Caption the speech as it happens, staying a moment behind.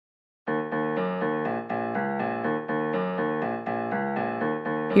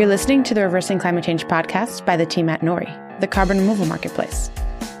You're listening to the Reversing Climate Change podcast by the team at Nori, the carbon removal marketplace.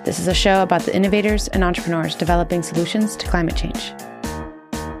 This is a show about the innovators and entrepreneurs developing solutions to climate change.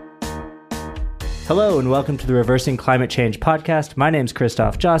 Hello and welcome to the Reversing Climate Change podcast. My name's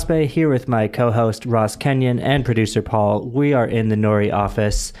Christoph Jospe, here with my co-host Ross Kenyon and producer Paul. We are in the Nori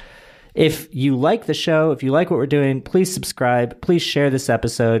office. If you like the show, if you like what we're doing, please subscribe, please share this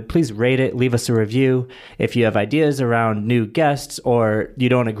episode, please rate it, leave us a review. If you have ideas around new guests or you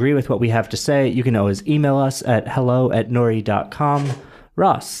don't agree with what we have to say, you can always email us at hello@nori.com.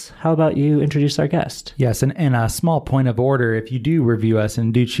 Ross, how about you introduce our guest? Yes, and a small point of order, if you do review us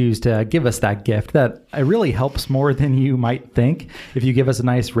and do choose to give us that gift, that it really helps more than you might think. If you give us a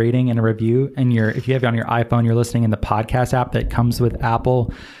nice rating and a review, and if you have it on your iPhone, you're listening in the podcast app that comes with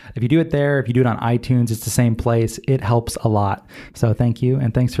Apple. If you do it there, if you do it on iTunes, it's the same place. It helps a lot. So thank you,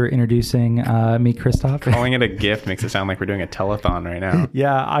 and thanks for introducing me, Christoph. Calling it a gift makes it sound like we're doing a telethon right now.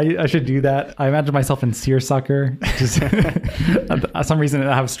 Yeah, I should do that. I imagine myself in seersucker. Just some reason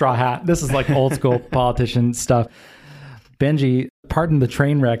I have a straw hat. This is like old school politician stuff. Benji, pardon the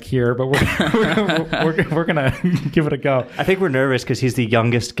train wreck here, but we're going to give it a go. I think we're nervous because he's the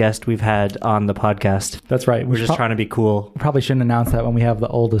youngest guest we've had on the podcast. That's right. We're just trying to be cool. Probably shouldn't announce that when we have the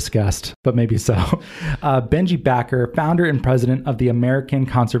oldest guest, but maybe so. Benji Backer, founder and president of the American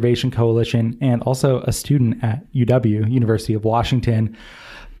Conservation Coalition, and also a student at UW, University of Washington.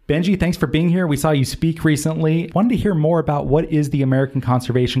 Benji, thanks for being here. We saw you speak recently. Wanted to hear more about what is the American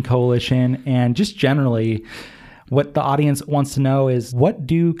Conservation Coalition, and just generally, what the audience wants to know is, what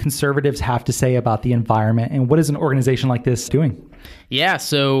do conservatives have to say about the environment, and what is an organization like this doing? Yeah,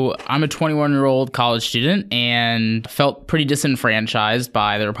 so I'm a 21-year-old college student and felt pretty disenfranchised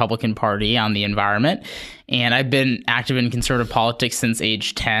by the Republican Party on the environment. And I've been active in conservative politics since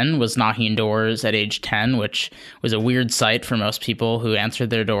age 10, was knocking doors at age 10, which was a weird sight for most people who answered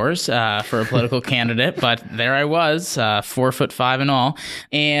their doors for a political candidate. But there I was, 4'5" and all.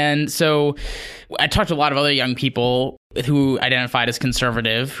 And so I talked to a lot of other young people who identified as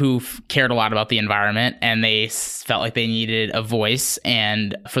conservative, who cared a lot about the environment, and they felt like they needed a voice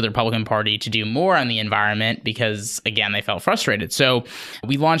and for the Republican Party to do more on the environment because, again, they felt frustrated. So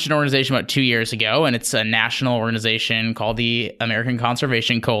we launched an organization about 2 years ago, and it's a national organization called the American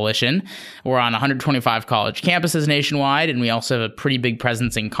Conservation Coalition. We're on 125 college campuses nationwide, and we also have a pretty big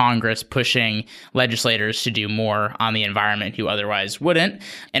presence in Congress pushing legislators to do more on the environment who otherwise wouldn't.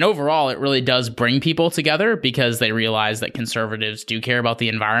 And overall, it really does bring people together because they realize that conservatives do care about the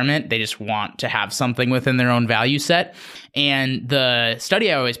environment. They just want to have something within their own value set. And the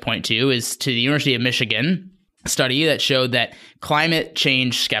study I always point to is to the University of Michigan study that showed that climate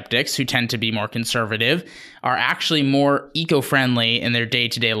change skeptics, who tend to be more conservative, are actually more eco-friendly in their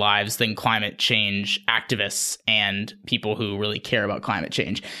day-to-day lives than climate change activists and people who really care about climate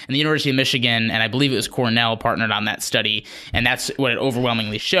change. And the University of Michigan, and I believe it was Cornell, partnered on that study, and that's what it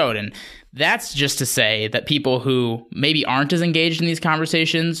overwhelmingly showed. And that's just to say that people who maybe aren't as engaged in these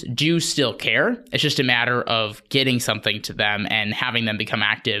conversations do still care. It's just a matter of getting something to them and having them become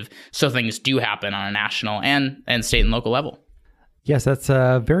active so things do happen on a national and state and local level. Yes, that's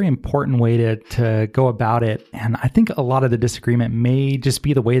a very important way to go about it. And I think a lot of the disagreement may just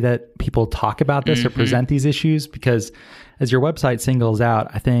be the way that people talk about this or present these issues, because as your website singles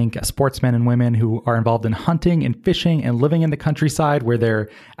out, I think sportsmen and women who are involved in hunting and fishing and living in the countryside where they're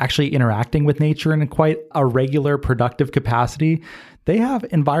actually interacting with nature in quite a regular, productive capacity, they have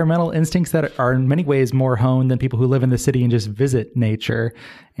environmental instincts that are in many ways more honed than people who live in the city and just visit nature.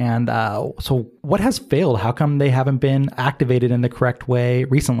 And so what has failed? How come they haven't been activated in the correct way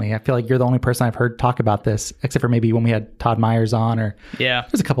recently? I feel like you're the only person I've heard talk about this, except for maybe when we had Todd Myers on, or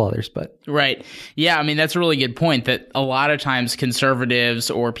there's a couple others. But Right. Yeah, I mean, that's a really good point, that a lot of times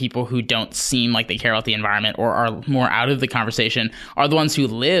conservatives or people who don't seem like they care about the environment or are more out of the conversation are the ones who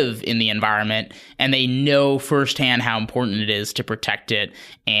live in the environment, and they know firsthand how important it is to protect it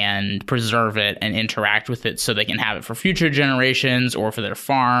and preserve it and interact with it so they can have it for future generations or for their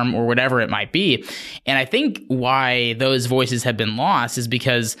farm or whatever it might be. And I think why those voices have been lost is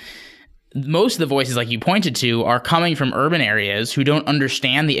because most of the voices, like you pointed to, are coming from urban areas who don't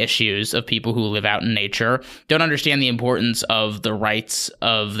understand the issues of people who live out in nature, don't understand the importance of the rights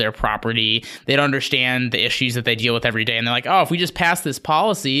of their property. They don't understand the issues that they deal with every day. And they're like, oh, if we just pass this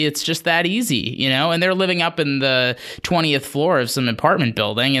policy, it's just that easy, you know? And they're living up in the 20th floor of some apartment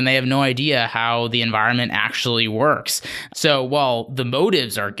building, and they have no idea how the environment actually works. So while the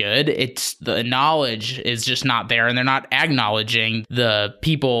motives are good, it's the knowledge is just not there, and they're not acknowledging the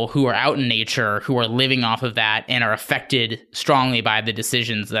people who are out in nature, who are living off of that and are affected strongly by the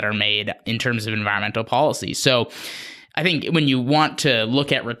decisions that are made in terms of environmental policy. So I think when you want to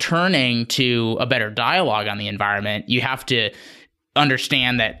look at returning to a better dialogue on the environment, you have to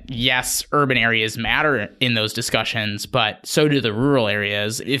understand that, yes, urban areas matter in those discussions, but so do the rural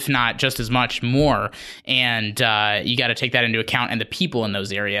areas, if not just as much more. And you got to take that into account, and the people in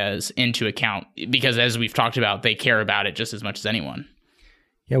those areas into account, because as we've talked about, they care about it just as much as anyone.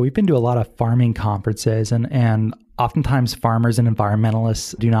 Yeah, we've been to a lot of farming conferences, and oftentimes farmers and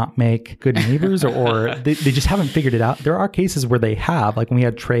environmentalists do not make good neighbors, or they just haven't figured it out. There are cases where they have, like when we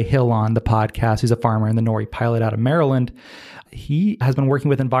had Trey Hill on the podcast, who's a farmer in the Nori Pilot out of Maryland. He has been working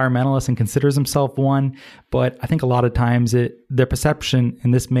with environmentalists and considers himself one, but I think a lot of times the perception,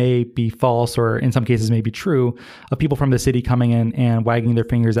 and this may be false or in some cases may be true, of people from the city coming in and wagging their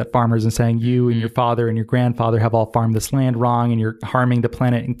fingers at farmers and saying, you and your father and your grandfather have all farmed this land wrong and you're harming the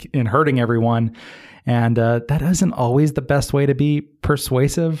planet and hurting everyone. And that isn't always the best way to be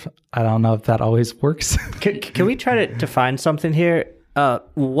persuasive. I don't know if that always works. Can we try to define something here?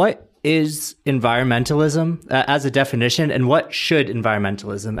 What is environmentalism as a definition, and what should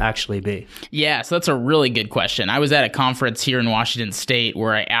environmentalism actually be? Yeah, so that's a really good question. I was at a conference here in Washington State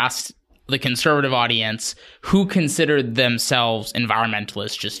where I asked the conservative audience who considered themselves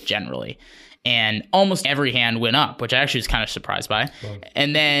environmentalists just generally. And almost every hand went up, which I actually was kind of surprised by. Wow.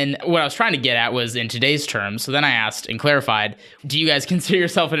 And then what I was trying to get at was in today's terms. So then I asked and clarified, do you guys consider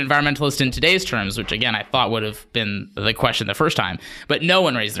yourself an environmentalist in today's terms? Which, again, I thought would have been the question the first time. But no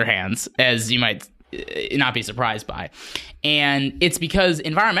one raised their hands, as you might not be surprised by. And it's because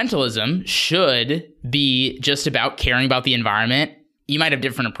environmentalism should be just about caring about the environment. You might have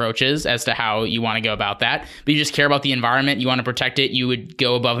different approaches as to how you want to go about that, but you just care about the environment. You want to protect it. You would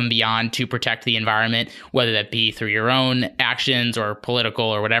go above and beyond to protect the environment, whether that be through your own actions or political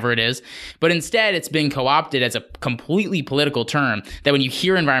or whatever it is. But instead, it's been co-opted as a completely political term that when you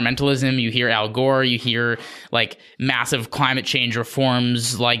hear environmentalism, you hear Al Gore, you hear like massive climate change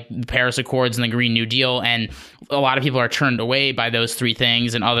reforms like the Paris Accords and the Green New Deal. And a lot of people are turned away by those three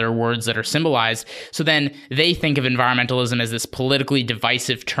things and other words that are symbolized. So then they think of environmentalism as this politically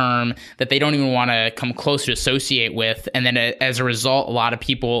divisive term that they don't even want to come close to associate with. And then as a result, a lot of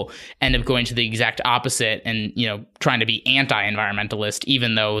people end up going to the exact opposite and, trying to be anti-environmentalist,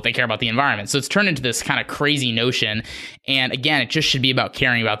 even though they care about the environment. So it's turned into this kind of crazy notion. And again, it just should be about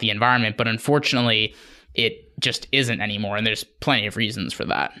caring about the environment. But unfortunately, it just isn't anymore. And there's plenty of reasons for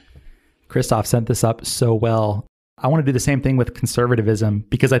that. Christoph sent this up so well. I want to do the same thing with conservatism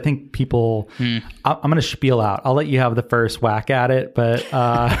because I think people, I'm going to spiel out. I'll let you have the first whack at it, but...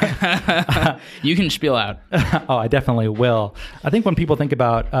 you can spiel out. Oh, I definitely will. I think when people think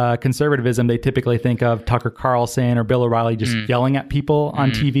about conservatism, they typically think of Tucker Carlson or Bill O'Reilly just yelling at people on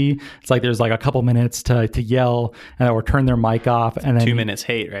TV. It's like there's like a couple minutes to yell or turn their mic off. And then 2 minutes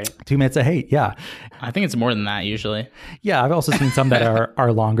hate, right? 2 minutes of hate, yeah. I think it's more than that usually. Yeah, I've also seen some that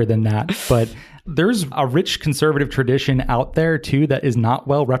are longer than that, but... There's a rich conservative tradition out there, too, that is not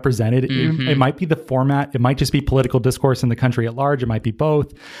well represented. It might be the format. It might just be political discourse in the country at large. It might be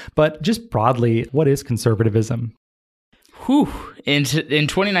both. But just broadly, what is conservatism? Whew. In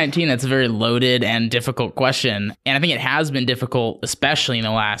 2019, that's a very loaded and difficult question. And I think it has been difficult, especially in the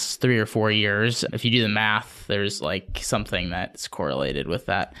last 3 or 4 years. If you do the math, there's like something that's correlated with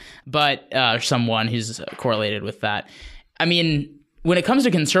that. But someone who's correlated with that. I mean... When it comes to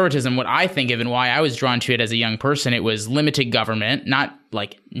conservatism, what I think of and why I was drawn to it as a young person, it was limited government, not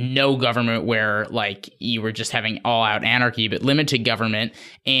like no government where like you were just having all out anarchy, but limited government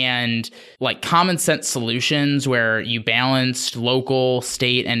and like common sense solutions where you balanced local,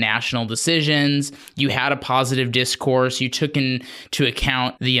 state, and national decisions. You had a positive discourse. You took into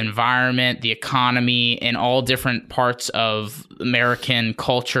account the environment, the economy, and all different parts of American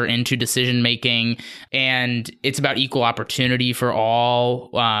culture into decision making. And it's about equal opportunity for all,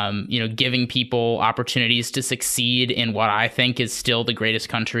 giving people opportunities to succeed in what I think is still the greatest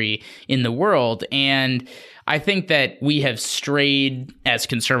country in the world. And I think that we have strayed as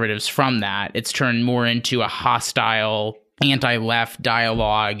conservatives from that. It's turned more into a hostile, anti-left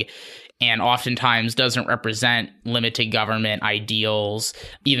dialogue and oftentimes doesn't represent limited government ideals,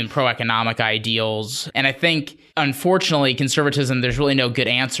 even pro-economic ideals. And I think, unfortunately, conservatism, there's really no good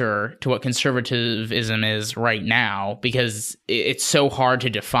answer to what conservatism is right now because it's so hard to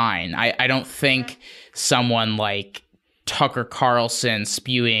define. I don't think someone like Tucker Carlson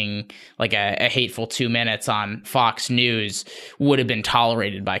spewing like a hateful 2 minutes on Fox News would have been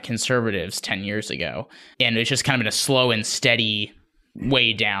tolerated by conservatives 10 years ago. And it's just kind of been a slow and steady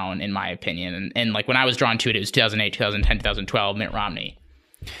way down, in my opinion. And like when I was drawn to it, it was 2008, 2010, 2012, Mitt Romney.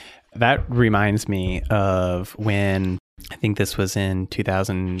 That reminds me of when I think this was in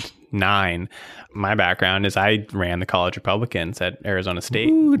 2009. My background is I ran the college Republicans at Arizona State.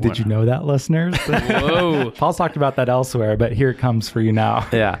 Ooh, did you know that, listeners? Whoa. Paul's talked about that elsewhere, but here it comes for you now.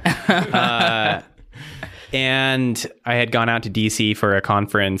 Yeah. And I had gone out to DC for a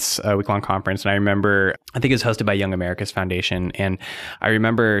conference, a week-long conference. And I remember, I think it was hosted by Young America's Foundation. And I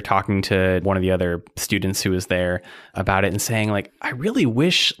remember talking to one of the other students who was there about it and saying, like, I really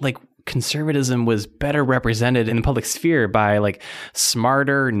wish, like, conservatism was better represented in the public sphere by like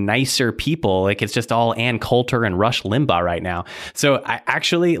smarter, nicer people. Like it's just all Ann Coulter and Rush Limbaugh right now. So I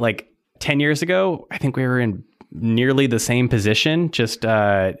actually, like 10 years ago, I think we were in nearly the same position, just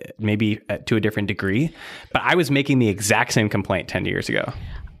maybe to a different degree. But I was making the exact same complaint 10 years ago.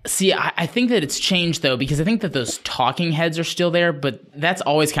 See, I think that it's changed, though, because I think that those talking heads are still there, but that's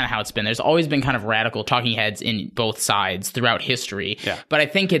always kind of how it's been. There's always been kind of radical talking heads in both sides throughout history. Yeah. But I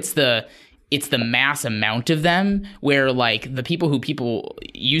think it's the mass amount of them where, like, the people who people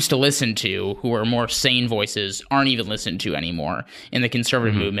used to listen to, who are more sane voices, aren't even listened to anymore in the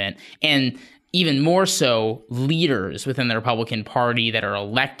conservative movement. And even more so, leaders within the Republican Party that are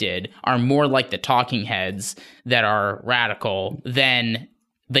elected are more like the talking heads that are radical than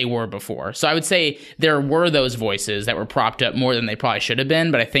they were before. So I would say there were those voices that were propped up more than they probably should have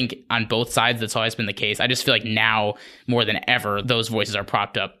been, but I think on both sides that's always been the case. I just feel like now more than ever those voices are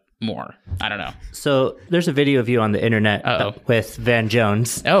propped up more. I don't know. So there's a video of you on the internet with Van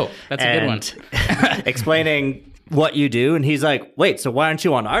Jones. Oh, that's a good one. Explaining what you do, and he's like, wait, so why aren't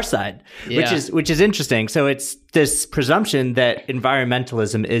you on our side? Yeah. Which is interesting. So it's this presumption that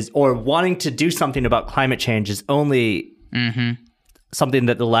environmentalism is, or wanting to do something about climate change is only something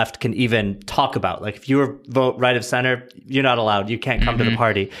that the left can even talk about. Like if you vote right of center, you're not allowed. You can't come to the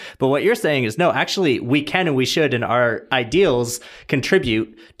party. But what you're saying is, no, actually we can and we should, and our ideals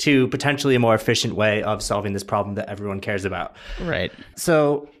contribute to potentially a more efficient way of solving this problem that everyone cares about. Right.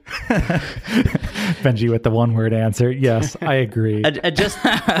 So Benji with the one-word answer. Yes, I agree. just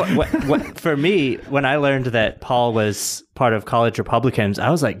for me, when I learned that Paul was part of college Republicans, I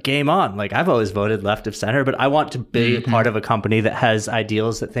was like, game on. Like I've always voted left of center, but I want to be a part of a company that has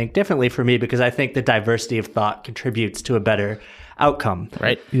ideals that think differently for me, because I think the diversity of thought contributes to a better outcome.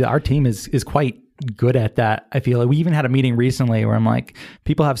 Right. Yeah, our team is quite good at that. I feel like we even had a meeting recently where I'm like,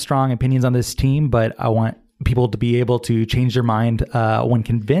 people have strong opinions on this team, but I want people to be able to change their mind when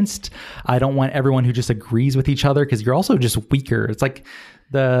convinced. I don't want everyone who just agrees with each other, because you're also just weaker. It's like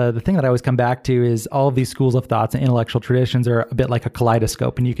the thing that I always come back to is all of these schools of thoughts and intellectual traditions are a bit like a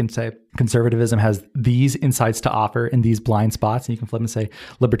kaleidoscope. And you can say conservatism has these insights to offer in these blind spots. And you can flip and say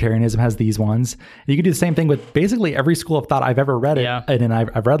libertarianism has these ones. And you can do the same thing with basically every school of thought I've ever read it. Yeah. And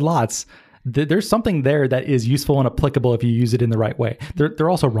I've read lots. There's something there that is useful and applicable if you use it in the right way. They're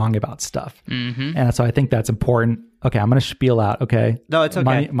also wrong about stuff. And so I think that's important. Okay, I'm going to spiel out, okay? No, it's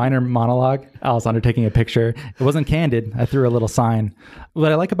okay. Minor monologue. Alessandro taking a picture. It wasn't candid. I threw a little sign.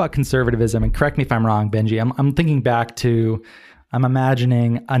 What I like about conservatism, and correct me if I'm wrong, Benji, I'm thinking back to, I'm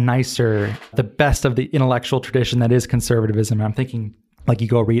imagining a nicer, the best of the intellectual tradition that is conservatism. I'm thinking, like you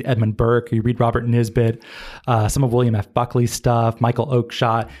go read Edmund Burke, you read Robert Nisbet, some of William F. Buckley's stuff, Michael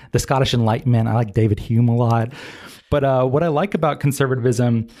Oakeshott, the Scottish Enlightenment. I like David Hume a lot. But what I like about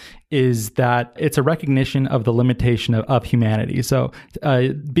conservatism is that it's a recognition of the limitation of humanity. So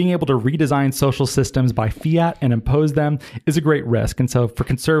being able to redesign social systems by fiat and impose them is a great risk. And so for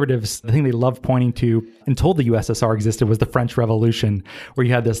conservatives, the thing they love pointing to until the USSR existed was the French Revolution, where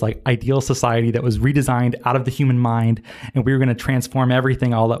you had this like ideal society that was redesigned out of the human mind, and we were going to transform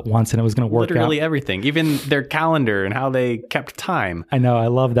everything all at once, and it was going to work Literally out. everything, even their calendar and how they kept time. I know, I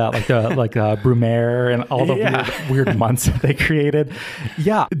love that, like Brumaire and all the weird months that they created.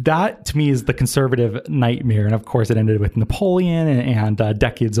 Yeah, that to me is the conservative nightmare. And of course, it ended with Napoleon and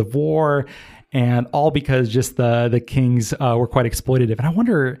decades of war. And all because just the kings were quite exploitative. And I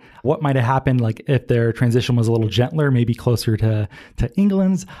wonder what might have happened, like if their transition was a little gentler, maybe closer to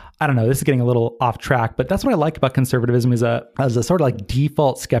England's. I don't know. This is getting a little off track, but that's what I like about conservatism is as a sort of like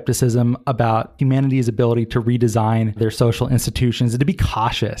default skepticism about humanity's ability to redesign their social institutions and to be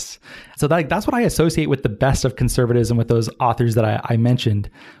cautious. So that's what I associate with the best of conservatism with those authors that I mentioned.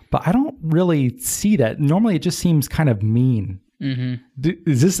 But I don't really see that. Normally, it just seems kind of mean.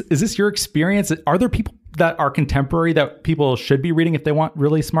 Is this your experience? Are there people that are contemporary that people should be reading if they want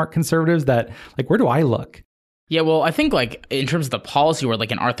really smart conservatives? That like, where do I look? Yeah, well, I think like in terms of the policy world,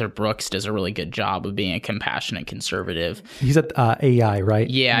 like an Arthur Brooks does a really good job of being a compassionate conservative. He's at AI, right?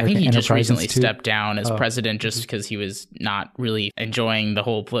 Yeah, I American think he just Enterprise recently Institute. stepped down as president just because he was not really enjoying the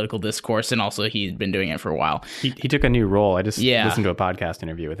whole political discourse, and also he'd been doing it for a while. He took a new role. I just Yeah. listened to a podcast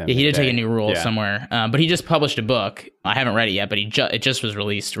interview with him. Yeah, he did today. take a new role Yeah. somewhere, but he just published a book. I haven't read it yet, but it just was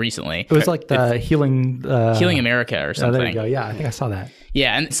released recently. It was like the Healing America or Oh, something. there you go. Yeah, I think I saw that.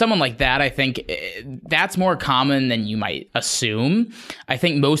 Yeah, and someone like that, I think that's more common than you might assume. I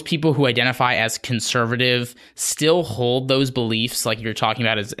think most people who identify as conservative still hold those beliefs, like you're talking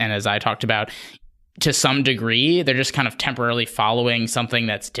about, as I talked about, to some degree. They're just kind of temporarily following something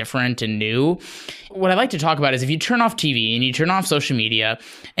that's different and new. What I like to talk about is if you turn off TV and you turn off social media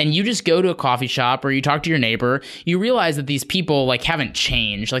and you just go to a coffee shop or you talk to your neighbor, you realize that these people like haven't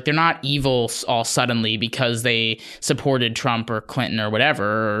changed. Like they're not evil all suddenly because they supported Trump or Clinton or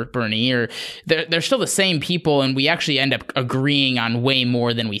whatever, or Bernie, or they're still the same people, and we actually end up agreeing on way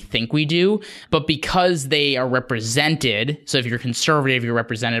more than we think we do. But because they are represented, so if you're conservative, you're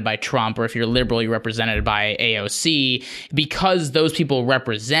represented by Trump, or if you're liberal, you're represented by AOC, because those people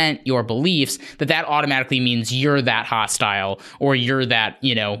represent your beliefs, that automatically means you're that hostile or you're that,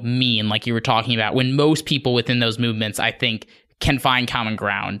 mean, like you were talking about, when most people within those movements, I think, can find common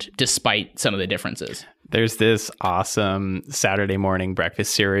ground despite some of the differences. There's this awesome Saturday morning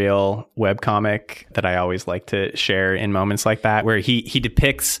breakfast cereal webcomic that I always like to share in moments like that, where he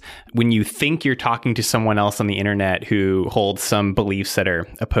depicts when you think you're talking to someone else on the internet who holds some beliefs that are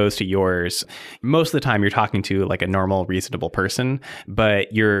opposed to yours. Most of the time you're talking to like a normal, reasonable person,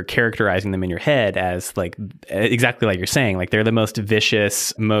 but you're characterizing them in your head as like exactly like you're saying, like they're the most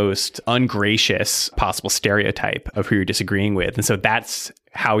vicious, most ungracious possible stereotype of who you're disagreeing with. And so that's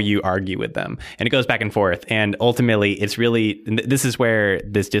how you argue with them. And it goes back and forth. And ultimately, it's really, this is where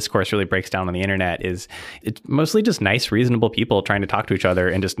this discourse really breaks down on the internet, is it's mostly just nice, reasonable people trying to talk to each other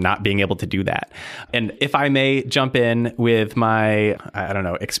and just not being able to do that. And if I may jump in with my, I don't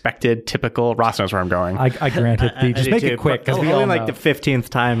know, expected, typical, Ross knows where I'm going. I grant it. Just make it quick, because we all only know. like the 15th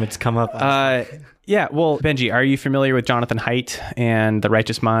time it's come up. Yeah, well, Benji, are you familiar with Jonathan Haidt and the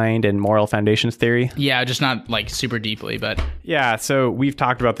Righteous Mind and Moral Foundations theory? Yeah, just not like super deeply, but Yeah, so we've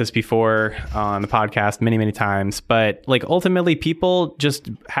talked about this before on the podcast many, many times, but like ultimately people just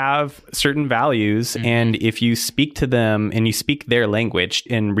have certain values, and if you speak to them and you speak their language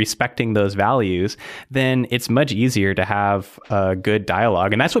in respecting those values, then it's much easier to have a good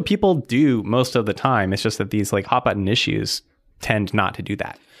dialogue. And that's what people do most of the time. It's just that these like hot button issues tend not to do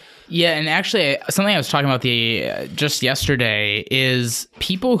that. yeah, and actually, something I was talking about just yesterday is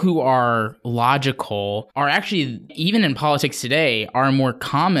people who are logical are actually, even in politics today, are more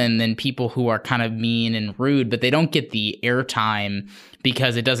common than people who are kind of mean and rude, but they don't get the airtime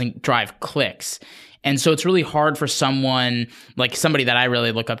because it doesn't drive clicks. And so it's really hard for someone, like somebody that I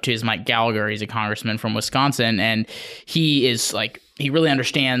really look up to is Mike Gallagher. He's a congressman from Wisconsin, and he is like, he really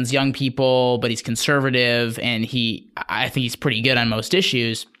understands young people, but he's conservative, and I think he's pretty good on most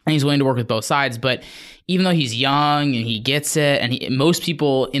issues, and he's willing to work with both sides. But even though he's young and he gets it, and most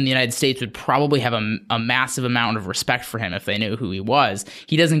people in the United States would probably have a massive amount of respect for him if they knew who he was,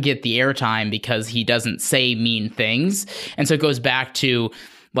 he doesn't get the airtime because he doesn't say mean things. And so it goes back to,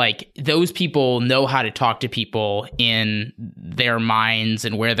 like, those people know how to talk to people in their minds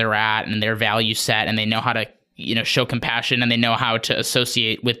and where they're at and their value set, and they know how to, show compassion, and they know how to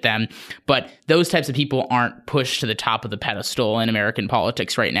associate with them. But those types of people aren't pushed to the top of the pedestal in American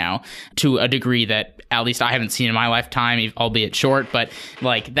politics right now to a degree that at least I haven't seen in my lifetime, albeit short. But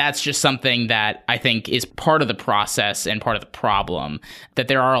like, that's just something that I think is part of the process and part of the problem, that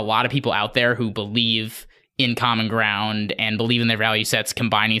there are a lot of people out there who believe in common ground and believe in their value sets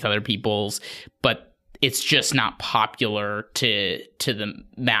combining with other people's, but it's just not popular to the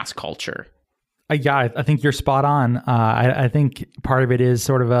mass culture. Yeah, I think you're spot on. I think part of it is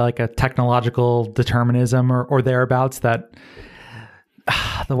sort of like a technological determinism or thereabouts, that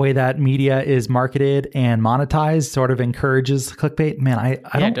the way that media is marketed and monetized sort of encourages clickbait. Man,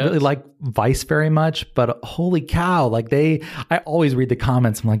 I don't really like Vice very much, but holy cow, like I always read the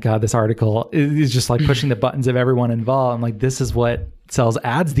comments. I'm like, God, this article is just like pushing the buttons of everyone involved. I'm like, this is what sells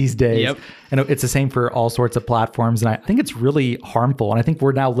ads these days. Yep. And it's the same for all sorts of platforms. And I think it's really harmful. And I think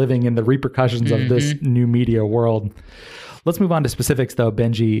we're now living in the repercussions of this new media world. Let's move on to specifics though,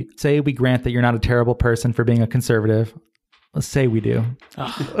 Benji. Say we grant that you're not a terrible person for being a conservative. Let's say we do.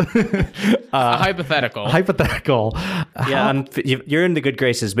 Hypothetical. Hypothetical. Yeah, you're in the good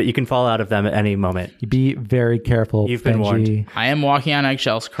graces, but you can fall out of them at any moment. Be very careful. You've been warned. I am walking on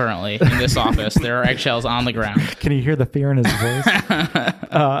eggshells currently in this office. There are eggshells on the ground. Can you hear the fear in his voice?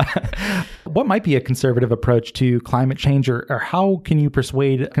 What might be a conservative approach to climate change, or how can you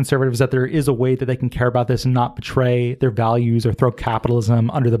persuade conservatives that there is a way that they can care about this and not betray their values or throw capitalism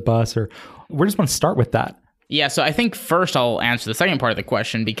under the bus? Or we just want to start with that. Yeah, so I think first I'll answer the second part of the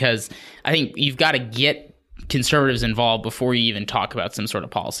question, because I think you've got to get conservatives involved before you even talk about some sort of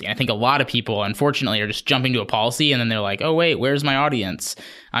policy. I think a lot of people, unfortunately, are just jumping to a policy and then they're like, oh, wait, where's my audience?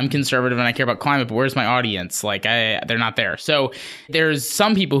 I'm conservative and I care about climate, but where's my audience? Like, they're not there. So there's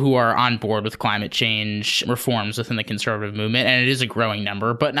some people who are on board with climate change reforms within the conservative movement, and it is a growing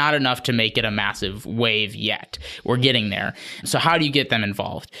number, but not enough to make it a massive wave yet. We're getting there. So how do you get them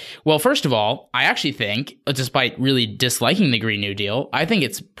involved? Well, first of all, I actually think, despite really disliking the Green New Deal, I think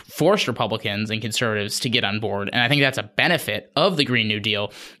it's forced Republicans and conservatives to get on board. And I think that's a benefit of the Green New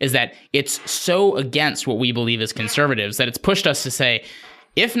Deal, is that it's so against what we believe as conservatives that it's pushed us to say,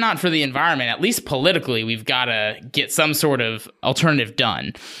 if not for the environment, at least politically, we've got to get some sort of alternative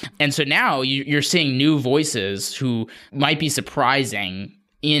done. And so now you're seeing new voices who might be surprising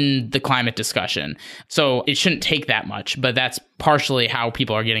in the climate discussion. So it shouldn't take that much, but that's partially how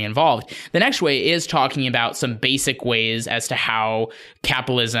people are getting involved. The next way is talking about some basic ways as to how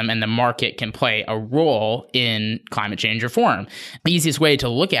capitalism and the market can play a role in climate change reform. The easiest way to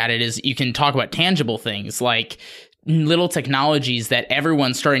look at it is you can talk about tangible things like little technologies that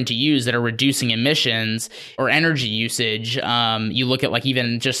everyone's starting to use that are reducing emissions or energy usage. You look at like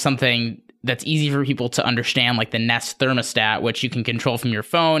even just something that's easy for people to understand, like the Nest thermostat, which you can control from your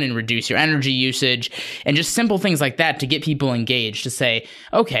phone and reduce your energy usage, and just simple things like that to get people engaged, to say,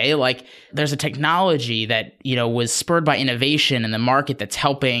 okay, like there's a technology that, you know, was spurred by innovation in the market that's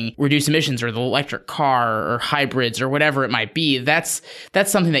helping reduce emissions, or the electric car or hybrids or whatever it might be. That's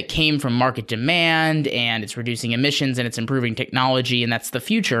something that came from market demand, and it's reducing emissions and it's improving technology, and that's the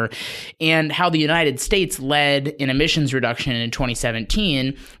future. And how the United States led in emissions reduction in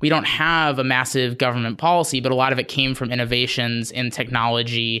 2017, we don't have a massive government policy, but a lot of it came from innovations in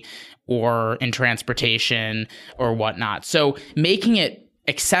technology or in transportation or whatnot. So making it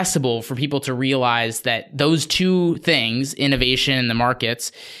accessible for people to realize that those two things, innovation and the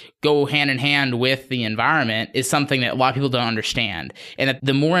markets, go hand in hand with the environment is something that a lot of people don't understand. And that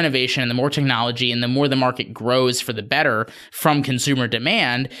the more innovation and the more technology and the more the market grows for the better from consumer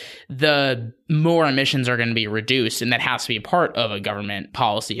demand, the more emissions are going to be reduced. And that has to be a part of a government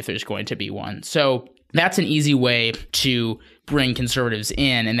policy if there's going to be one. So that's an easy way to bring conservatives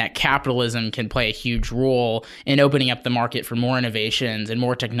in, and that capitalism can play a huge role in opening up the market for more innovations and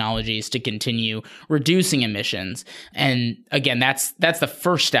more technologies to continue reducing emissions. And again, that's the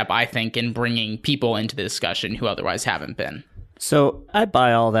first step, I think, in bringing people into the discussion who otherwise haven't been. So I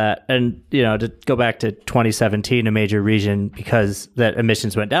buy all that. And, you know, to go back to 2017, a major reason because that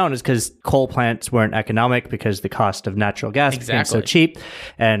emissions went down is because coal plants weren't economic because the cost of natural gas became so cheap.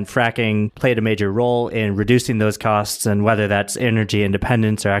 And fracking played a major role in reducing those costs. And whether that's energy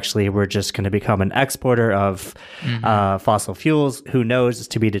independence or actually we're just going to become an exporter of fossil fuels, who knows, is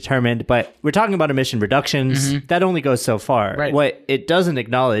to be determined. But we're talking about emission reductions. That only goes so far. Right. What it doesn't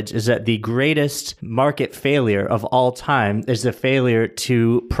acknowledge is that the greatest market failure of all time is the failure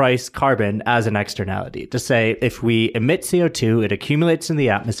to price carbon as an externality, to say if we emit CO2, it accumulates in the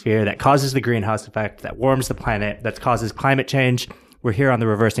atmosphere, that causes the greenhouse effect, that warms the planet, that causes climate change. We're here on the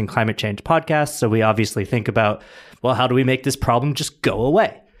Reversing Climate Change podcast, so we obviously think about, well, how do we make this problem just go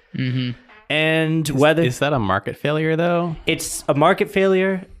away? And whether is that a market failure though? It's a market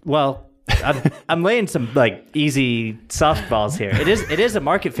failure. Well, I'm laying some like easy softballs here. It is a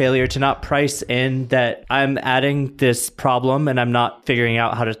market failure to not price in that I'm adding this problem and I'm not figuring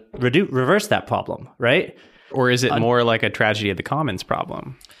out how to reverse that problem, right? Or is it more like a tragedy of the commons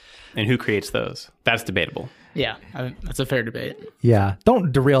problem? And who creates those? That's debatable. Yeah, that's a fair debate. Yeah,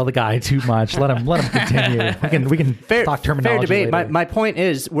 don't derail the guy too much. Let him continue. We can talk terminology. Fair debate. Later. My point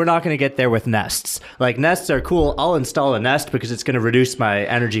is, we're not going to get there with nests. Like, nests are cool. I'll install a nest because it's going to reduce my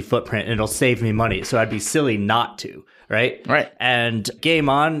energy footprint and it'll save me money. So I'd be silly not to, right? Right. And game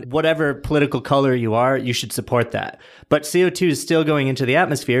on, whatever political color you are, you should support that. But CO2 is still going into the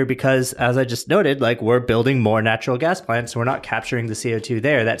atmosphere because, as I just noted, like, we're building more natural gas plants. So we're not capturing the CO2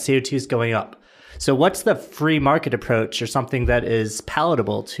 there. That CO2 is going up. So what's the free market approach, or something that is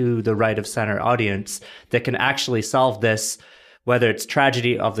palatable to the right of center audience that can actually solve this whether it's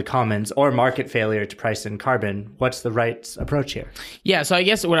tragedy of the commons or market failure to price in carbon, what's the right approach here? Yeah, so I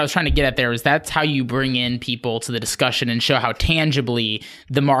guess what I was trying to get at there is that's how you bring in people to the discussion and show how tangibly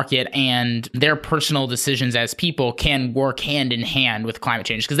the market and their personal decisions as people can work hand in hand with climate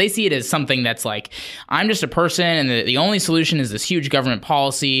change. Because they see it as something that's like, I'm just a person and the only solution is this huge government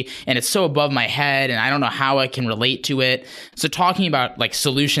policy and it's so above my head and I don't know how I can relate to it. So talking about like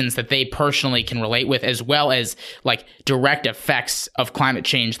solutions that they personally can relate with, as well as like direct effects of climate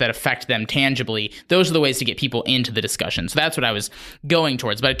change that affect them tangibly, those are the ways to get people into the discussion. So that's what I was going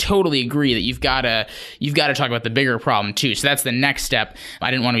towards. But I totally agree that you've got to talk about the bigger problem too. So that's the next step.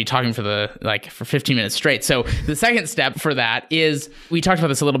 I didn't want to be talking for 15 minutes straight. So the second step for that is, we talked about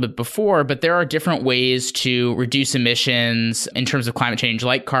this a little bit before, but there are different ways to reduce emissions in terms of climate change,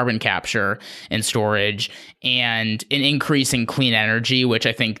 like carbon capture and storage, and an increase in clean energy, which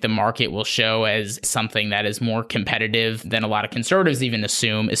I think the market will show as something that is more competitive than a lot of conservatives even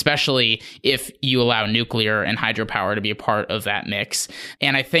assume, especially if you allow nuclear and hydropower to be a part of that mix.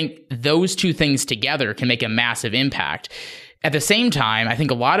 And I think those two things together can make a massive impact. At the same time, I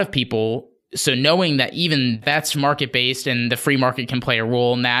think a lot of people, so knowing that even that's market-based and the free market can play a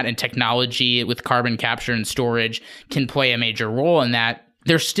role in that, and technology with carbon capture and storage can play a major role in that,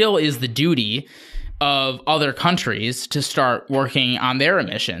 there still is the duty of other countries to start working on their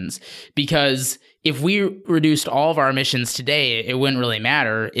emissions. Because if we reduced all of our emissions today, it wouldn't really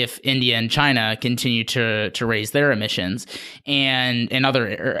matter if India and China continue to raise their emissions, and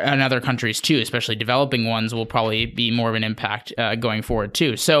other countries too, especially developing ones, will probably be more of an impact going forward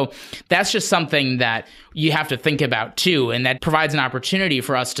too. So that's just something that you have to think about too, and that provides an opportunity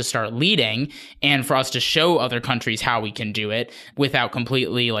for us to start leading and for us to show other countries how we can do it without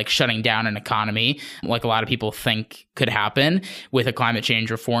completely like shutting down an economy, like a lot of people think could happen with a climate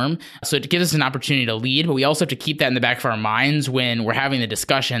change reform. So it gives us an opportunity to lead, but we also have to keep that in the back of our minds when we're having the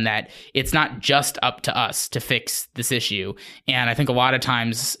discussion, that it's not just up to us to fix this issue. And I think a lot of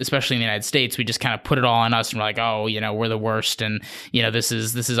times, especially in the United States, we just kind of put it all on us and we're like, oh, we're the worst, and this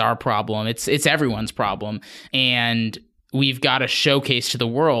is our problem. It's everyone's problem. And we've got to showcase to the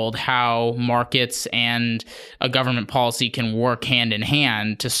world how markets and a government policy can work hand in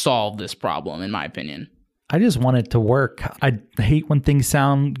hand to solve this problem, in my opinion. I just want it to work. I hate when things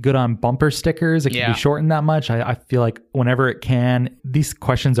sound good on bumper stickers. It can be shortened that much. I feel like whenever it can, these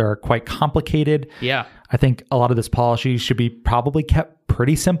questions are quite complicated. Yeah. I think a lot of this policy should be probably kept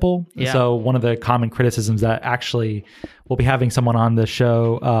pretty simple. Yeah. So one of the common criticisms that actually we'll be having someone on the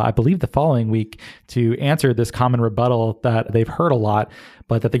show, I believe the following week, to answer this common rebuttal that they've heard a lot,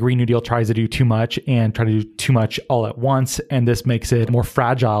 but that the Green New Deal tries to do too much and try to do too much all at once. And this makes it more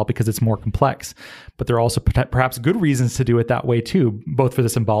fragile because it's more complex. But there are also perhaps good reasons to do it that way too, both for the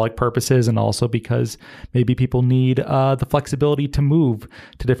symbolic purposes and also because maybe people need the flexibility to move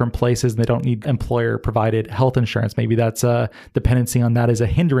to different places and they don't need employer-provided health insurance. Maybe that's a dependency on that as a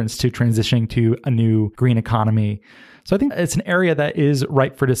hindrance to transitioning to a new green economy. So I think it's an area that is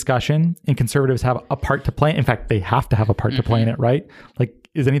ripe for discussion, and conservatives have a part to play. In fact, they have to have a part to play in it, right? Like,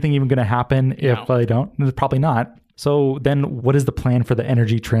 is anything even going to happen if they don't? Probably not. So then what is the plan for the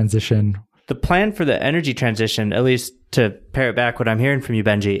energy transition? The plan for the energy transition, at least to parrot back what I'm hearing from you,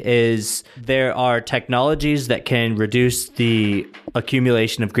 Benji, is there are technologies that can reduce the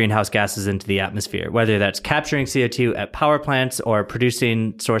accumulation of greenhouse gases into the atmosphere, whether that's capturing CO2 at power plants or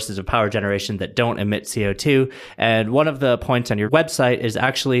producing sources of power generation that don't emit CO2. And one of the points on your website is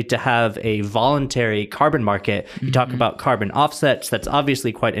actually to have a voluntary carbon market. You talk about carbon offsets. That's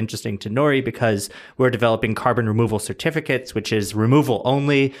obviously quite interesting to Nori because we're developing carbon removal certificates, which is removal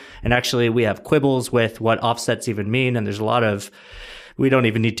only. And actually, we have quibbles with what offsets even mean. And there's a lot of, we don't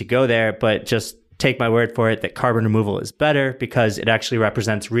even need to go there, but just take my word for it that carbon removal is better because it actually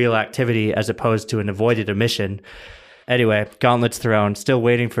represents real activity as opposed to an avoided emission. Anyway, gauntlets thrown, still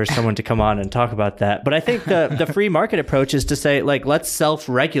waiting for someone to come on and talk about that. But I think the free market approach is to say, like, let's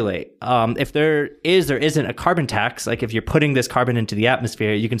self-regulate. If there is or isn't a carbon tax, like if you're putting this carbon into the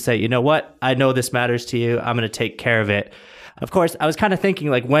atmosphere, you can say, you know what? I know this matters to you. I'm going to take care of it. Of course, I was kind of thinking,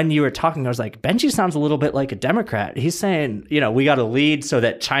 like, when you were talking, I was like, Benji sounds a little bit like a Democrat. He's saying, we got to lead so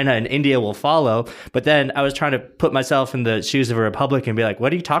that China and India will follow. But then I was trying to put myself in the shoes of a Republican and be like,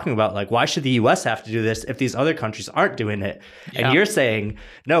 what are you talking about? Like, why should the U.S. have to do this if these other countries aren't doing it? Yeah. And you're saying,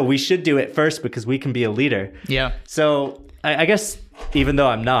 no, we should do it first because we can be a leader. Yeah. So I guess even though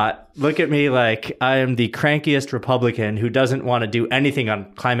I'm not, look at me like I am the crankiest Republican who doesn't want to do anything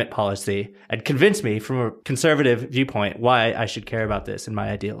on climate policy and convince me from a conservative viewpoint why I should care about this and my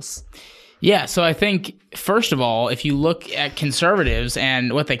ideals. Yeah, so I think, first of all, if you look at conservatives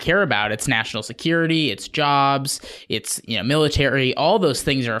and what they care about, it's national security, it's jobs, it's military, all those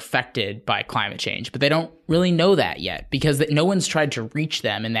things are affected by climate change, but they don't really know that yet because no one's tried to reach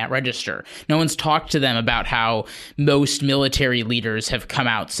them in that register. No one's talked to them about how most military leaders have come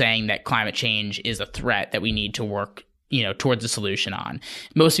out saying that climate change is a threat that we need to work towards a solution on.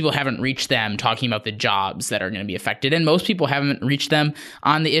 Most people haven't reached them talking about the jobs that are going to be affected. And most people haven't reached them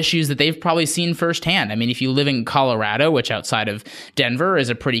on the issues that they've probably seen firsthand. I mean, if you live in Colorado, which outside of Denver is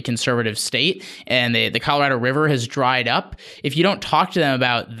a pretty conservative state, and the Colorado River has dried up, if you don't talk to them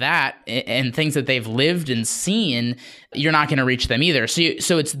about that and things that they've lived and seen, you're not going to reach them either.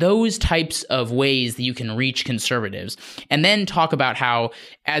 So it's those types of ways that you can reach conservatives. And then talk about how,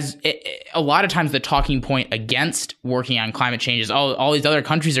 as a lot of times the talking point against working on climate change is all these other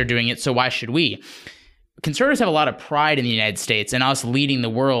countries are doing it, so why should we? Conservatives have a lot of pride in the United States and us leading the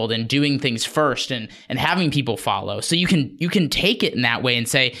world and doing things first and having people follow. So you can take it in that way and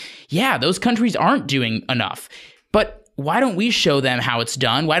say, yeah, those countries aren't doing enough. But why don't we show them how it's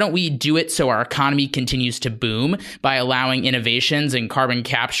done? Why don't we do it so our economy continues to boom by allowing innovations and carbon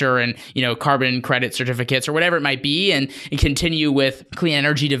capture and, carbon credit certificates or whatever it might be, and continue with clean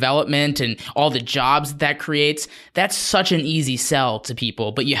energy development and all the jobs that creates? That's such an easy sell to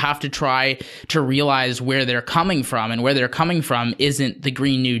people, but you have to try to realize where they're coming from, and where they're coming from isn't the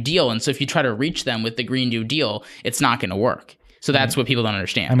Green New Deal. And so if you try to reach them with the Green New Deal, it's not going to work. So that's what people don't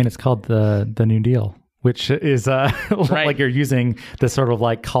understand. I mean, it's called the New Deal, which is right. Like you're using this sort of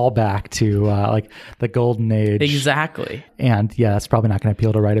like callback to like the golden age. Exactly. And yeah, that's probably not going to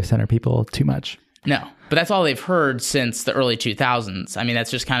appeal to right of center people too much. No, but that's all they've heard since the early 2000s. I mean, that's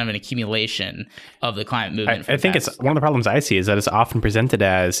just kind of an accumulation of the climate movement. I think it's one of the problems I see is that it's often presented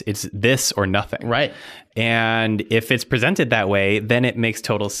as it's this or nothing. Right. And if it's presented that way, then it makes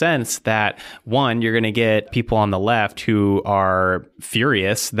total sense that, one, you're going to get people on the left who are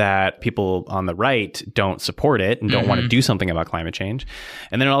furious that people on the right don't support it and don't want to do something about climate change.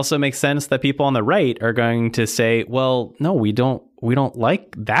 And then it also makes sense that people on the right are going to say, well, no, we don't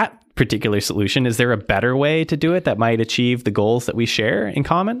like that particular solution. Is there a better way to do it that might achieve the goals that we share in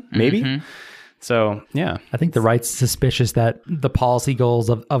common? Maybe. So, yeah. I think the right's suspicious that the policy goals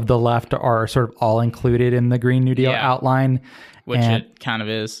of the left are sort of all included in the Green New Deal outline. Which it kind of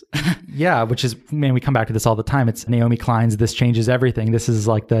is. Yeah, which is, man, we come back to this all the time. It's Naomi Klein's "This Changes Everything." This is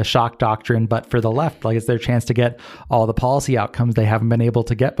like the shock doctrine, but for the left. Like, it's their chance to get all the policy outcomes they haven't been able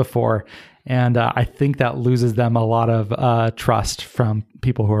to get before. And I think that loses them a lot of trust from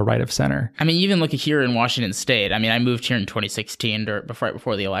people who are right of center. I mean, even look here in Washington State. I mean, I moved here in 2016, right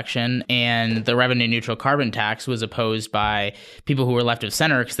before the election, and the revenue neutral carbon tax was opposed by people who were left of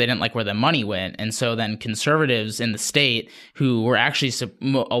center because they didn't like where the money went. And so then conservatives in the state, who were actually,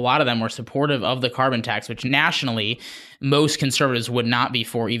 a lot of them were supportive of the carbon tax, which nationally, most conservatives would not be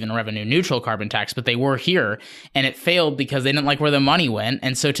for even a revenue neutral carbon tax, but they were here, and it failed because they didn't like where the money went.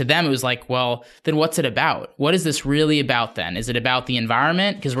 And so to them, it was like, well, then what's it about? What is this really about then? Is it about the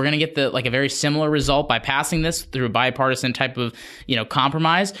environment? Because we're going to get a very similar result by passing this through a bipartisan type of,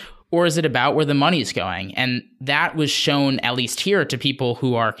 compromise. Or is it about where the money's going? And that was shown, at least here, to people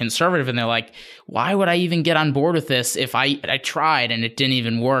who are conservative. And they're like, why would I even get on board with this if I tried and it didn't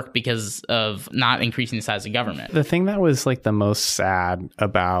even work because of not increasing the size of government? The thing that was like the most sad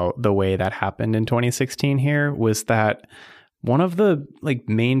about the way that happened in 2016 here was that one of the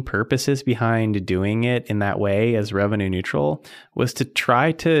main purposes behind doing it in that way as revenue neutral was to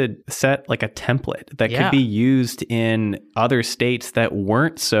try to set a template that could be used in other states that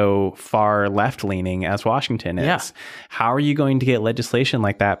weren't so far left leaning as Washington is. Yeah. How are you going to get legislation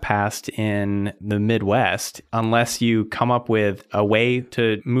like that passed in the Midwest unless you come up with a way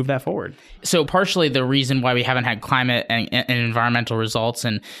to move that forward? So partially the reason why we haven't had climate and environmental results,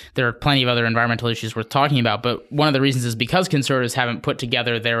 and there are plenty of other environmental issues worth talking about, but one of the reasons is because conservatives haven't put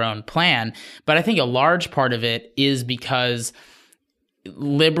together their own plan. But I think a large part of it is because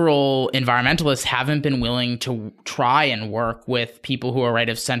liberal environmentalists haven't been willing to try and work with people who are right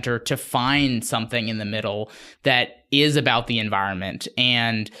of center to find something in the middle that is about the environment.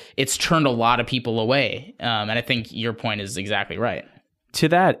 And it's turned a lot of people away. And I think your point is exactly right. To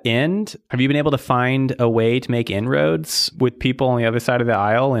that end, have you been able to find a way to make inroads with people on the other side of the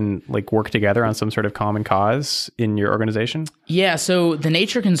aisle and work together on some sort of common cause in your organization? Yeah, so the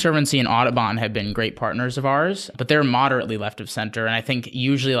Nature Conservancy and Audubon have been great partners of ours, but they're moderately left of center. And I think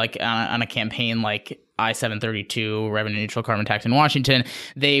usually on a campaign like I-732, revenue neutral carbon tax in Washington,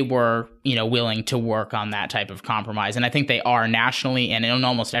 they were, willing to work on that type of compromise. And I think they are nationally and in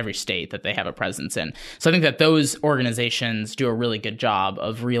almost every state that they have a presence in. So I think that those organizations do a really good job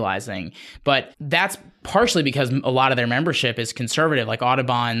of realizing, but that's partially because a lot of their membership is conservative. Like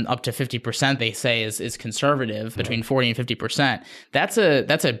Audubon, up to 50% they say is conservative, between 40 and 50%. That's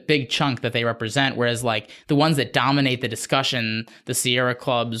a big chunk that they represent. Whereas like the ones that dominate the discussion, the Sierra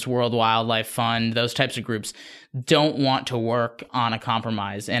Clubs, World Wildlife Fund, those types of groups don't want to work on a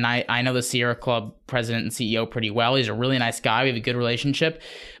compromise. And I know the Sierra Club president and CEO pretty well. He's a really nice guy. We have a good relationship.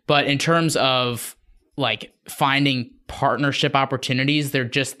 But in terms of like finding partnership opportunities, they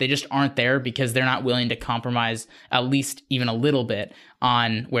just aren't there because they're not willing to compromise at least even a little bit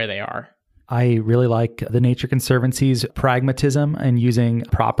on where they are. I really like the Nature Conservancy's pragmatism and using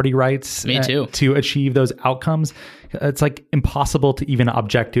property rights to achieve those outcomes. It's like impossible to even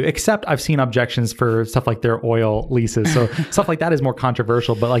object to, except I've seen objections for stuff like their oil leases. So stuff like that is more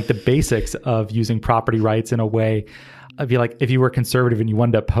controversial, but like the basics of using property rights in a way, I feel like if you were conservative and you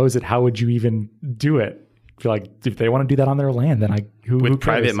wanted to oppose it, how would you even do it? I feel like if they want to do that on their land, then who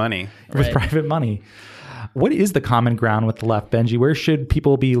private money. With private money. What is the common ground with the left, Benji? Where should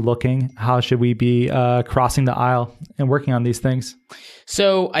people be looking? How should we be crossing the aisle and working on these things?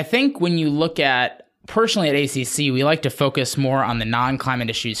 So I think when you look at, personally at ACC, we like to focus more on the non-climate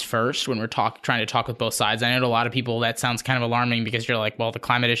issues first when we're trying to talk with both sides. I know to a lot of people that sounds kind of alarming because you're like, well, the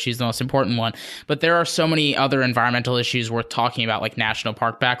climate issue is the most important one. But there are so many other environmental issues worth talking about, like national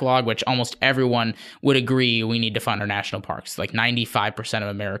park backlog, which almost everyone would agree we need to fund our national parks. Like 95% of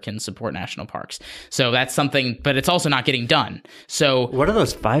Americans support national parks. So that's something, but it's also not getting done. So what are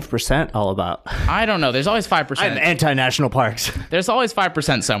those 5% all about? I don't know. There's always 5%. I'm anti-national parks. There's always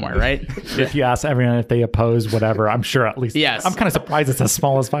 5% somewhere, right? If you ask everyone if they oppose whatever, I'm sure at least. Yes. I'm kind of surprised it's as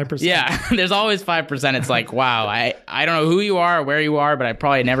small as 5%. Yeah, there's always 5%. It's like, wow, I don't know who you are or where you are, but I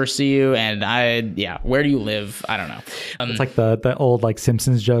probably never see you. And where do you live? I don't know. It's like the old like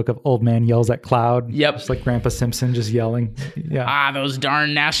Simpsons joke of old man yells at cloud. Yep. Just like Grandpa Simpson just yelling. Yeah. Those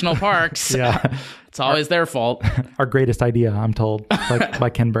darn national parks. Yeah. It's always their fault. Our greatest idea, I'm told, by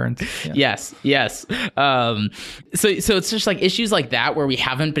Ken Burns. Yeah. Yes. So it's just like issues like that where we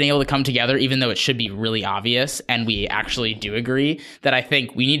haven't been able to come together, even though it should be really obvious, and we actually do agree, that I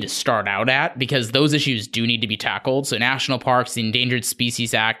think we need to start out at, because those issues do need to be tackled. So national parks, the Endangered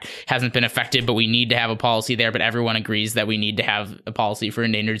Species Act hasn't been effective, but we need to have a policy there. But everyone agrees that we need to have a policy for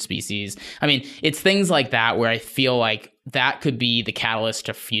endangered species. I mean, it's things like that where I feel like that could be the catalyst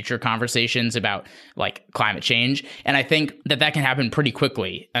to future conversations about like climate change. And I think that can happen pretty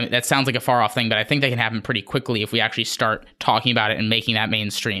quickly. I mean, that sounds like a far off thing, but I think that can happen pretty quickly if we actually start talking about it and making that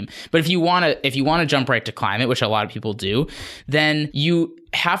mainstream. But if you want to jump right to climate, which a lot of people do, then you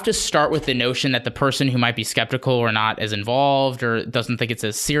have to start with the notion that the person who might be skeptical or not as involved or doesn't think it's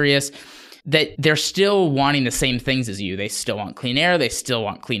as serious, that they're still wanting the same things as you. They still want clean air. They still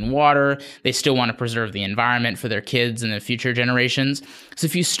want clean water. They still want to preserve the environment for their kids and the future generations. So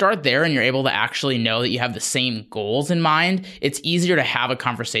if you start there and you're able to actually know that you have the same goals in mind, it's easier to have a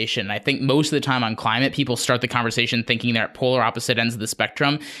conversation. I think most of the time on climate, people start the conversation thinking they're at polar opposite ends of the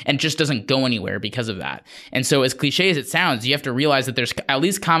spectrum, and it just doesn't go anywhere because of that. And so as cliche as it sounds, you have to realize that there's at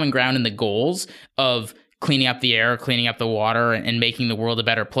least common ground in the goals of cleaning up the air, cleaning up the water, and making the world a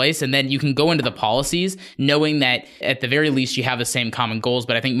better place. And then you can go into the policies knowing that at the very least you have the same common goals.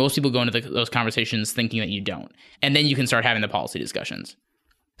 But I think most people go into those conversations thinking that you don't. And then you can start having the policy discussions.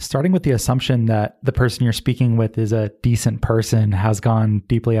 Starting with the assumption that the person you're speaking with is a decent person has gone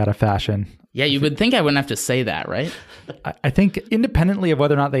deeply out of fashion. Yeah, you would think I wouldn't have to say that, right? I think independently of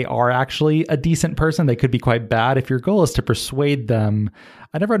whether or not they are actually a decent person, they could be quite bad. If your goal is to persuade them,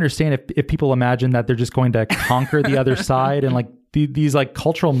 I never understand if people imagine that they're just going to conquer the other side, and like these like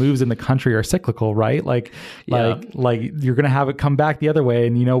cultural moves in the country are cyclical, right? Like you're going to have it come back the other way,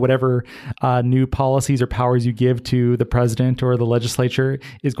 and whatever new policies or powers you give to the president or the legislature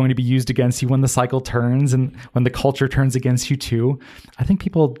is going to be used against you when the cycle turns and when the culture turns against you too. I think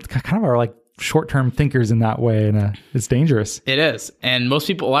people kind of are like short-term thinkers in that way, and it's dangerous. It is. And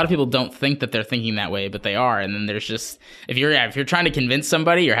a lot of people don't think that they're thinking that way, but they are. And then there's just, if you're trying to convince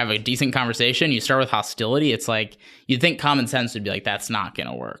somebody or have a decent conversation, you start with hostility. It's like, you'd think common sense would be like, that's not going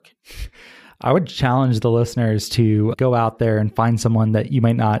to work. I would challenge the listeners to go out there and find someone that you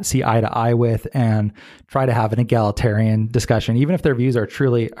might not see eye to eye with and try to have an egalitarian discussion. Even if their views are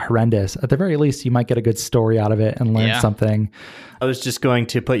truly horrendous, at the very least, you might get a good story out of it and learn something. I was just going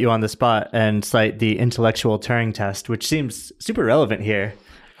to put you on the spot and cite the intellectual Turing test, which seems super relevant here.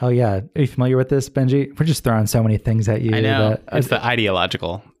 Oh, yeah. Are you familiar with this, Benji? We're just throwing so many things at you. I know. It's the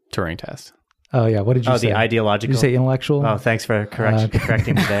ideological Turing test. Oh yeah, what did you say? The ideological. Did you say intellectual? Oh, thanks for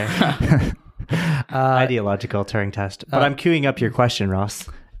correcting me there. Ideological Turing test. But I'm queuing up your question, Ross.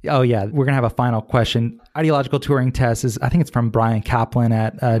 Oh yeah, we're gonna have a final question. Ideological Turing test is, I think it's from Brian Kaplan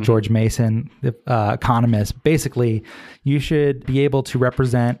at George Mason, the economist. Basically, you should be able to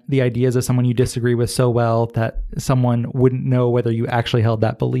represent the ideas of someone you disagree with so well that someone wouldn't know whether you actually held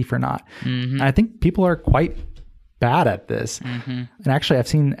that belief or not. And I think people are quite bad at this. And actually, I've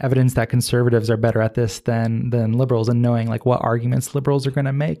seen evidence that conservatives are better at this than liberals in knowing like what arguments liberals are going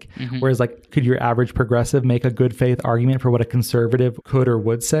to make. Whereas like, could your average progressive make a good faith argument for what a conservative could or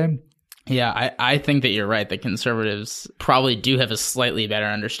would say? Yeah, I think that you're right. The conservatives probably do have a slightly better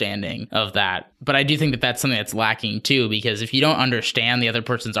understanding of that. But I do think that that's something that's lacking too, because if you don't understand the other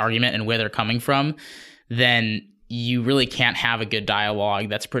person's argument and where they're coming from, then you really can't have a good dialogue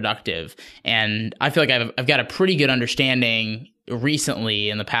that's productive. And I feel like I've got a pretty good understanding recently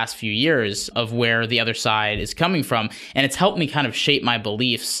in the past few years of where the other side is coming from. And it's helped me kind of shape my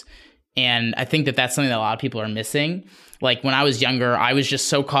beliefs. And I think that that's something that a lot of people are missing. Like when I was younger, I was just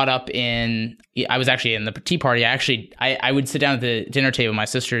so caught up I was actually in the Tea Party. I would sit down at the dinner table. My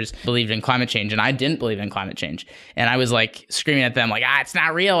sisters believed in climate change and I didn't believe in climate change. And I was like screaming at them like, it's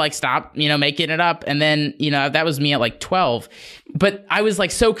not real. Like stop, making it up. And then, that was me at like 12, but I was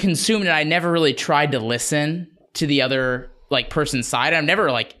like so consumed and I never really tried to listen to the other like person's side. I've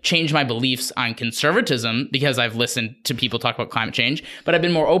never like changed my beliefs on conservatism because I've listened to people talk about climate change, but I've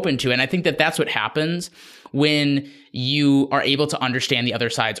been more open to it. And I think that that's what happens when you are able to understand the other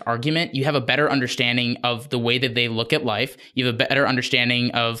side's argument. You have a better understanding of the way that they look at life. You have a better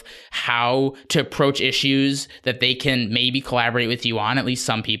understanding of how to approach issues that they can maybe collaborate with you on, at least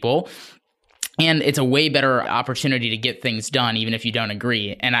some people. And it's a way better opportunity to get things done, even if you don't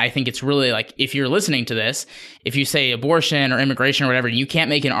agree. And I think it's really like, if you're listening to this, if you say abortion or immigration or whatever, you can't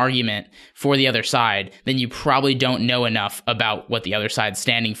make an argument for the other side, then you probably don't know enough about what the other side's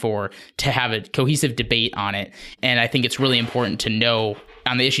standing for to have a cohesive debate on it. And I think it's really important to know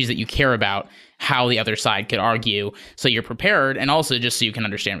on the issues that you care about how the other side could argue so you're prepared, and also just so you can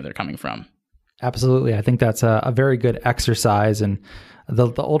understand where they're coming from. Absolutely. I think that's a very good exercise. And the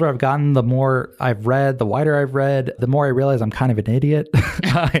older I've gotten, the more I've read, the wider I've read, the more I realize I'm kind of an idiot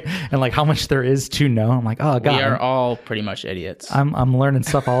and like how much there is to know. I'm like, oh God. We are all pretty much idiots. I'm learning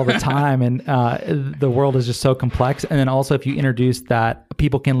stuff all the time. And the world is just so complex. And then also if you introduce that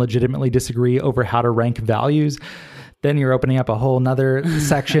people can legitimately disagree over how to rank values, then you're opening up a whole nother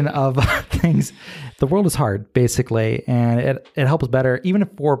section of things. The world is hard, basically, and it helps better. Even if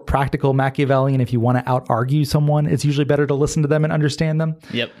for practical Machiavellian, if you want to out-argue someone, it's usually better to listen to them and understand them.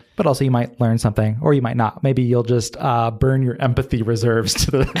 Yep. But also you might learn something, or you might not. Maybe you'll just burn your empathy reserves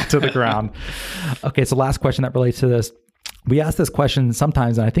to the ground. Okay, so last question that relates to this. We ask this question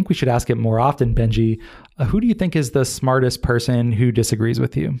sometimes, and I think we should ask it more often, Benji. Who do you think is the smartest person who disagrees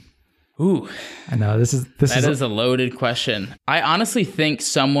with you? Ooh, I know that is a loaded question. I honestly think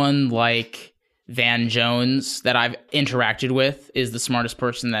someone like Van Jones that I've interacted with is the smartest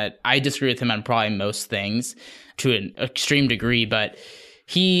person. That I disagree with him on probably most things to an extreme degree, but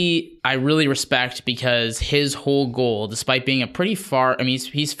I really respect because his whole goal, despite being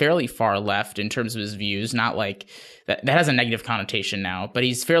he's fairly far left in terms of his views, not like that has a negative connotation now, but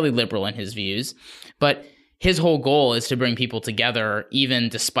he's fairly liberal in his views, but his whole goal is to bring people together, even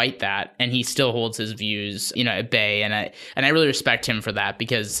despite that, and he still holds his views, at bay. And I really respect him for that,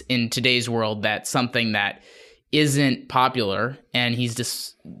 because in today's world, that's something that isn't popular, and he's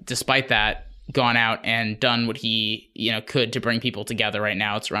despite that gone out and done what he could to bring people together. Right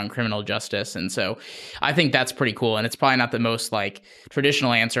now it's around criminal justice, and so I think that's pretty cool. And it's probably not the most like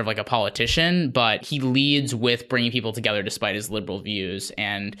traditional answer of like a politician, but he leads with bringing people together despite his liberal views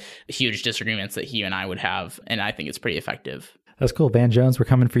and huge disagreements that he and I would have, and I think it's pretty effective. That's cool. Van Jones, we're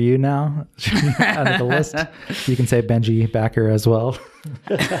coming for you now. Out of the list. You can say Benji Backer as well.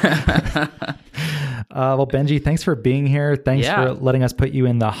 Well, Benji, thanks for being here. Thanks for letting us put you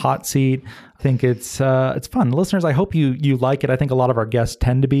in the hot seat. I think it's fun. Listeners, I hope you like it. I think a lot of our guests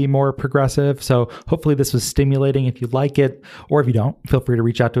tend to be more progressive. So hopefully this was stimulating. If you like it, or if you don't, feel free to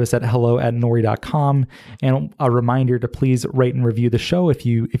reach out to us at hello@nori.com. And a reminder to please rate and review the show if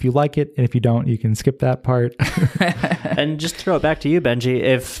you like it. And if you don't, you can skip that part. And just throw it back to you, Benji.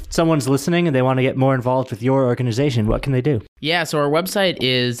 If someone's listening and they want to get more involved with your organization, what can they do? Yeah, so our website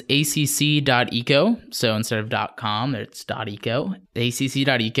is acc.eco. So instead of .com, it's .eco,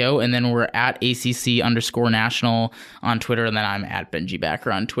 acc.eco. And then we're at ACC_national on Twitter. And then I'm at Benji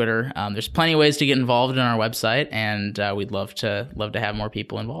Backer on Twitter. There's plenty of ways to get involved in our website, and we'd love to have more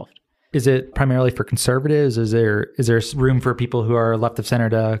people involved. Is it primarily for conservatives? Is there room for people who are left of center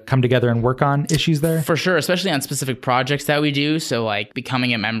to come together and work on issues there? For sure, especially on specific projects that we do. So like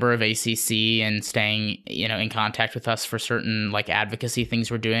becoming a member of ACC and staying, in contact with us for certain like advocacy things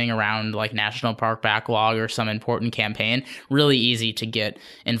we're doing around like national park backlog or some important campaign. Really easy to get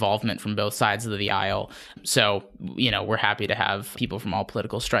involvement from both sides of the aisle. So, we're happy to have people from all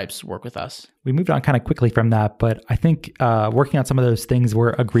political stripes work with us. We moved on kind of quickly from that, but I think working on some of those things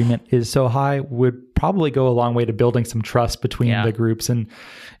where agreement is so high would probably go a long way to building some trust between the groups. And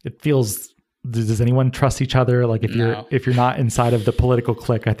it feels, does anyone trust each other? Like if you're not inside of the political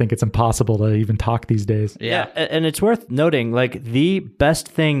clique, I think it's impossible to even talk these days. Yeah. And it's worth noting, like the best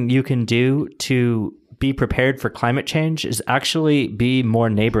thing you can do to be prepared for climate change is actually be more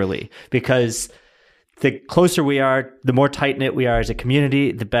neighborly, because the closer we are, the more tight-knit we are as a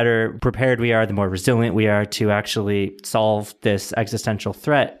community, the better prepared we are, the more resilient we are to actually solve this existential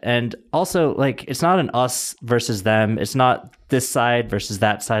threat. And also, like, it's not an us versus them. It's not this side versus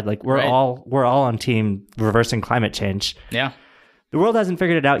that side. Like, we're all on team reversing climate change. Yeah. The world hasn't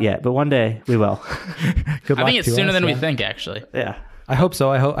figured it out yet, but one day we will. Good luck I think it's to sooner us, than we think, actually. Yeah. I hope so.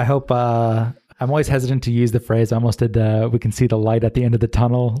 I hope I'm always hesitant to use the phrase. I almost did. We can see the light at the end of the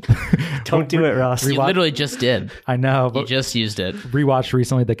tunnel. Don't do it, Ross. You literally just did. I know. You just used it. Rewatched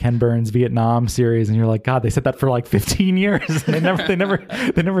recently the Ken Burns Vietnam series, and you're like, God, they said that for like 15 years. They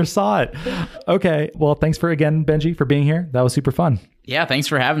never saw it. Okay. Well, thanks again, Benji, for being here. That was super fun. Yeah. Thanks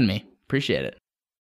for having me. Appreciate it.